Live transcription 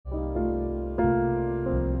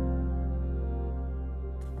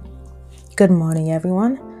Good morning,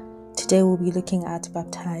 everyone. Today we'll be looking at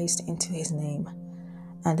baptized into his name.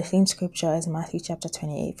 And the theme scripture is Matthew chapter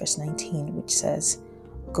 28, verse 19, which says,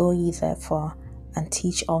 Go ye therefore and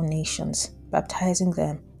teach all nations, baptizing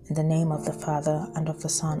them in the name of the Father and of the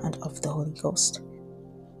Son and of the Holy Ghost.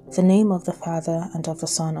 The name of the Father and of the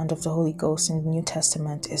Son and of the Holy Ghost in the New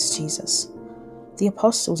Testament is Jesus. The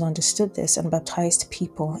apostles understood this and baptized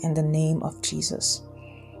people in the name of Jesus.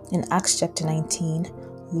 In Acts chapter 19,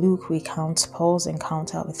 Luke recounts Paul's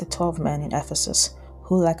encounter with the 12 men in Ephesus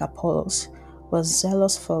who, like Apollos, were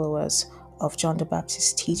zealous followers of John the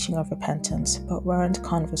Baptist's teaching of repentance but weren't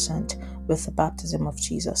conversant with the baptism of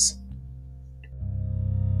Jesus.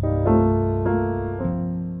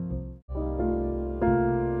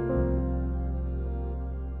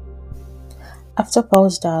 After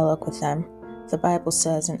Paul's dialogue with them, the Bible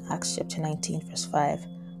says in Acts chapter 19, verse 5,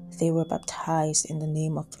 they were baptized in the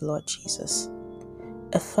name of the Lord Jesus.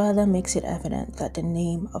 It further makes it evident that the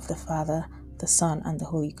name of the Father, the Son, and the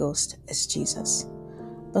Holy Ghost is Jesus.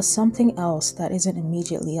 But something else that isn't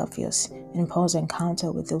immediately obvious in Paul's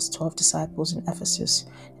encounter with those 12 disciples in Ephesus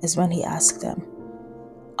is when he asked them,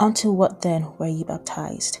 Unto what then were ye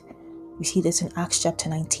baptized? We see this in Acts chapter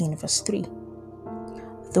 19, verse 3.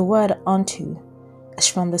 The word unto is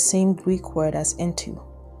from the same Greek word as into.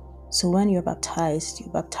 So when you're baptized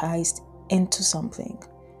into something.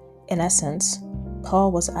 In essence,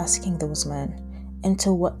 Paul was asking those men,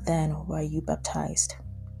 Into what then were you baptized?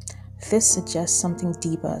 This suggests something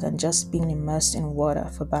deeper than just being immersed in water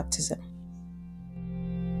for baptism.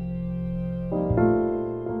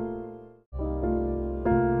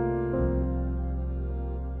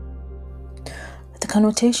 The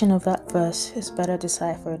connotation of that verse is better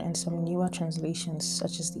deciphered in some newer translations,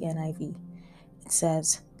 such as the NIV. It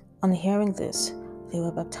says, On hearing this, they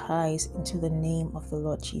were baptized into the name of the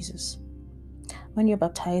Lord Jesus. When you're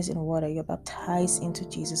baptized in water, you're baptized into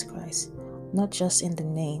Jesus Christ, not just in the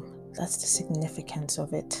name. That's the significance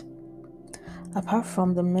of it. Apart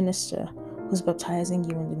from the minister who's baptizing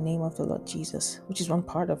you in the name of the Lord Jesus, which is one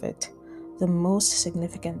part of it, the most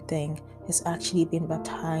significant thing is actually being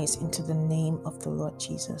baptized into the name of the Lord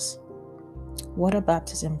Jesus. Water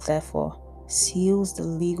baptism, therefore, seals the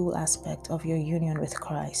legal aspect of your union with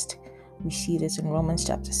Christ. We see this in Romans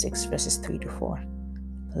chapter 6, verses 3 to 4.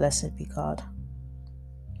 Blessed be God.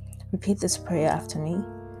 Repeat this prayer after me.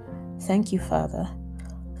 Thank you, Father,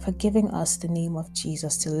 for giving us the name of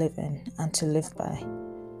Jesus to live in and to live by.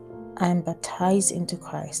 I am baptized into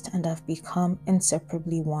Christ and have become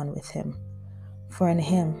inseparably one with him. For in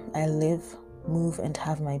him I live, move, and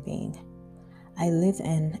have my being. I live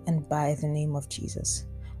in and by the name of Jesus,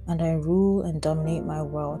 and I rule and dominate my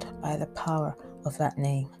world by the power of that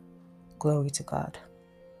name. Glory to God.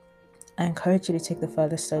 I encourage you to take the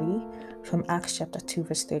further study from Acts chapter 2,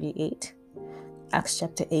 verse 38, Acts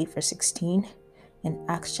chapter 8, verse 16, and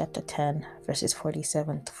Acts chapter 10, verses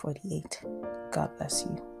 47 to 48. God bless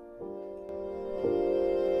you.